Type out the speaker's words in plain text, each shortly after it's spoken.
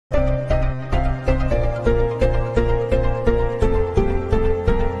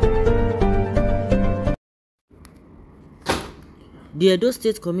The Edo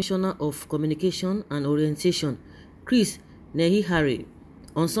State Commissioner of Communication and Orientation, Cries,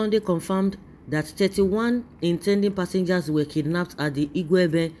 on Sunday confirmed that 31 intending passengers were kidnapped at the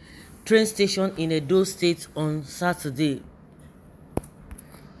Ķ11 train station in Edo State on Saturday.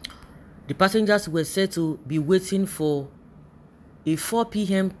 The passengers were said to be waiting for a 4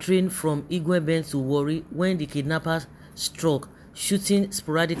 p.m. train from Ķ11 to Warri when the kidnappers struck, shooting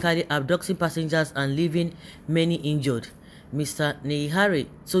sporadically, abducting passengers and leaving many injured. Mr. Nehihari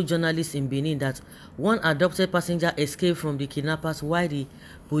told journalists in Benin that one abducted passenger escaped from the kidnappers while the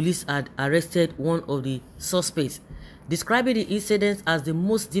police had arrested one of the suspects. Describing the incident as the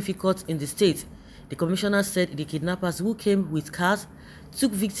most difficult in the state, the commissioner said the kidnappers, who came with cars,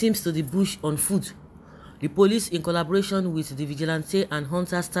 took victims to the bush on foot. The police, in collaboration with the vigilante and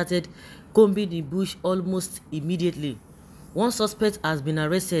hunters, started combing the bush almost immediately. One suspect has been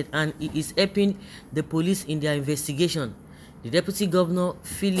arrested and he is helping the police in their investigation. The Deputy Governor,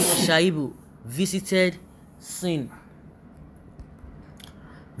 Philip Shaibu, visited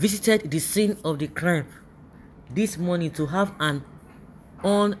the scene of the crime this morning to have an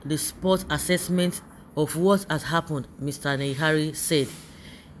on-the-spot assessment of what has happened, Mr. Nehihari said.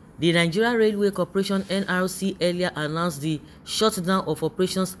 The Nigeria Railway Corporation (NRC) earlier announced the shutdown of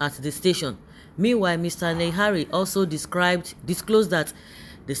operations at the station. Meanwhile, Mr. Nehihari also disclosed that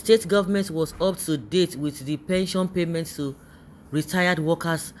the state government was up to date with the pension payments to retired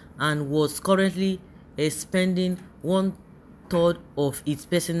workers and was currently expending 1/3 of its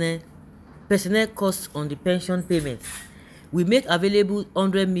personnel costs on the pension payments. We make available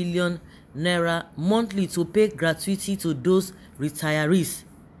 100 million naira monthly to pay gratuity to those retirees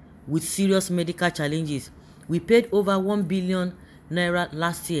with serious medical challenges. We paid over 1 billion naira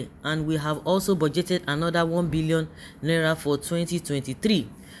last year, and we have also budgeted another 1 billion naira for 2023.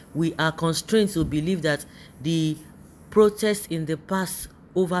 We are constrained to believe that the protests in the past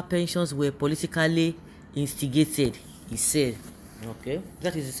over pensions were politically instigated, he said. Okay,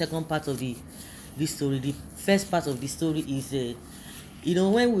 that is the second part of this story. The first part of the story is,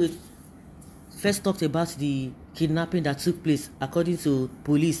 when we first talked about the kidnapping that took place, according to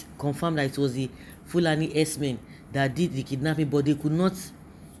police, confirmed that it was the Fulani S-men that did the kidnapping, but they could not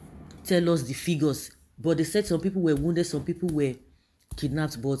tell us the figures. But they said some people were wounded, some people were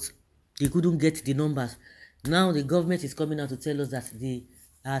kidnapped, but they couldn't get the numbers. Now the government is coming out to tell us that they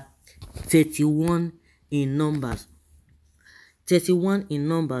are 31 in numbers. 31 in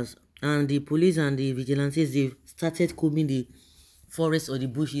numbers, and the police and the vigilantes, they started combing the forest or the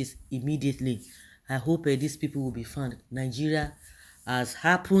bushes immediately. I hope these people will be found. Nigeria has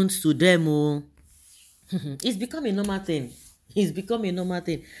happened to them. Oh. It's become a normal thing. It's become a normal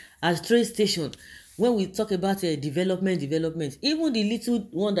thing. As train station, when we talk about development, even the little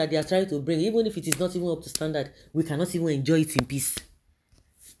one that they are trying to bring, even if it is not even up to standard, we cannot even enjoy it in peace.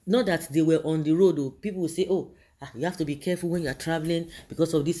 Not that they were on the road, though. People will say, oh, you have to be careful when you are traveling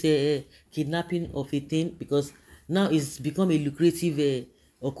because of this kidnapping of a thing, because now it's become a lucrative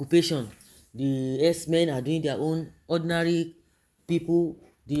occupation. The S-men are doing their own. Ordinary people,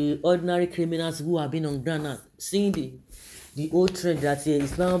 the ordinary criminals who have been on ground now, seeing the old trend that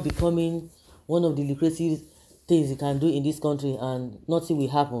is now becoming one of the lucrative things you can do in this country, and nothing will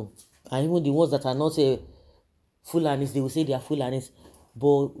happen. And even the ones that are not Fulanis, they will say they are Fulanis.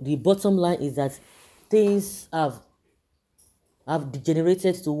 But the bottom line is that things have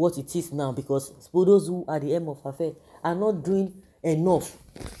degenerated to what it is now, because those who are the aim of affair are not doing enough.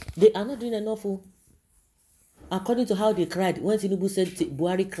 They are not doing enough. According to how they cried when Tinubu said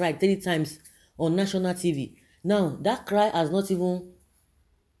Buhari cried 3 times on national TV. Now that cry has not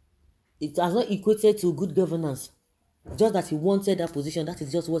equated to good governance. Just that he wanted that position. That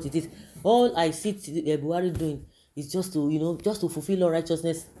is just what it is. All I see Buhari doing is just to fulfill all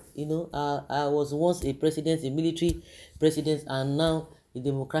righteousness. I was once a president, a military president, and now a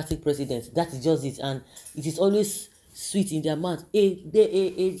democratic president. That is just it. And it is always sweet in their mouth. A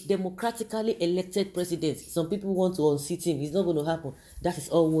democratically elected president. Some people want to unseat him. It's not going to happen. That is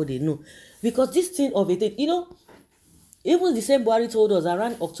all what they know. Because this thing of a thing, even the same Buhari told us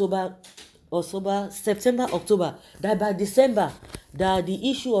around September, October, that by December, that the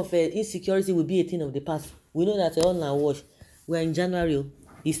issue of insecurity will be a thing of the past. We know that all now wash. We're in January.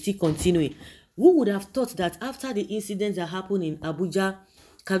 It's still continuing. Who would have thought that after the incidents that happened in Abuja,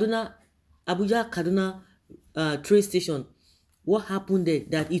 Kaduna train station, what happened there,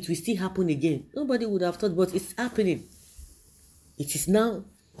 that it will still happen again? Nobody would have thought, but it's happening. It is now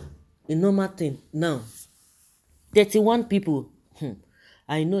a normal thing. Now, 31 people.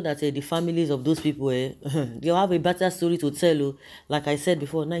 I know that the families of those people, they'll have a better story to tell. Like I said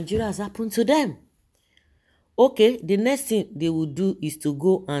before, Nigeria has happened to them. Okay, the next thing they will do is to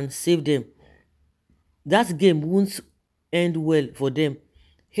go and save them. That game won't end well for them.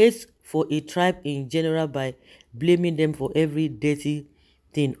 Hate for a tribe in general by blaming them for every dirty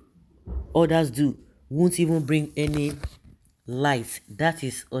thing others do won't even bring any light. That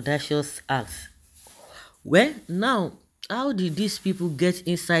is audacious acts. Well, now, how did these people get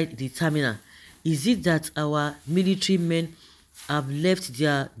inside the terminal? Is it that our military men have left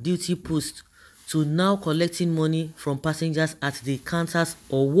their duty post to now collecting money from passengers at the counters,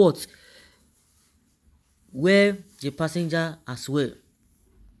 or what? Where the passenger as well?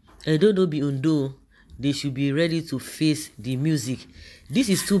 I don't know, be undo. They should be ready to face the music. This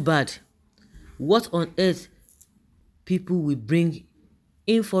is too bad. What on earth people will bring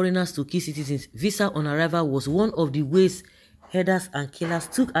in foreigners to kill citizens? Visa on arrival was one of the ways herders and killers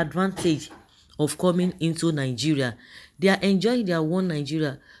took advantage of coming into Nigeria. They are enjoying their one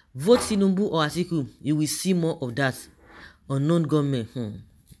Nigeria. Vote Tinubu or Atiku, you will see more of that. Unknown government.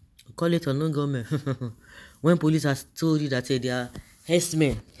 Call it unknown government. When police has told you that they are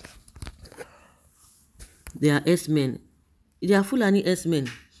S-men. They are S-men. They are Fulani S-men.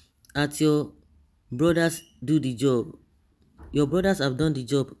 At your brothers do the job. Your brothers have done the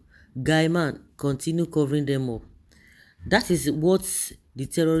job. Guy man, continue covering them up. That is what the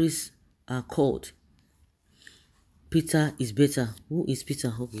terrorists are called. Peter is better. Who is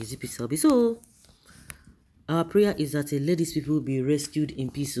Peter? Okay, is it Peter? So, our prayer is that let these people be rescued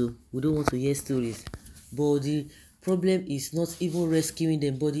in peace. So we don't want to hear stories. But the problem is not even rescuing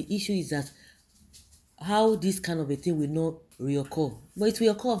them. But the issue is that how this kind of a thing will not reoccur. But it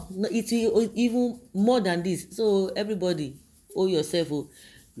will occur. It will even more than this. So everybody, yourself, you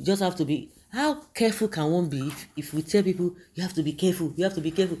just have to be. How careful can one be if we tell people you have to be careful, you have to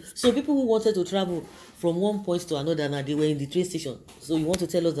be careful? So people who wanted to travel from one point to another, now they were in the train station. So you want to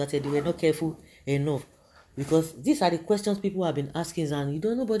tell us that they were not careful enough? Because these are the questions people have been asking, and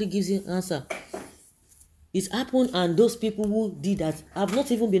nobody gives you an answer. It's happened, and those people who did that have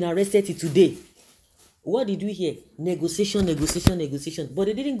not even been arrested till today. What did we hear? Negotiation. But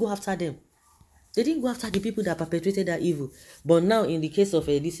they didn't go after them. They didn't go after the people that perpetrated that evil. But now, in the case of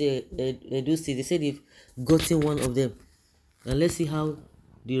those states, they say they've gotten one of them. And let's see how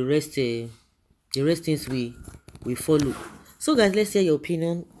the rest things we follow. So, guys, let's hear your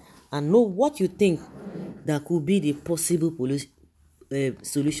opinion and know what you think that could be the possible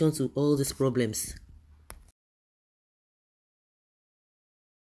solution to all these problems.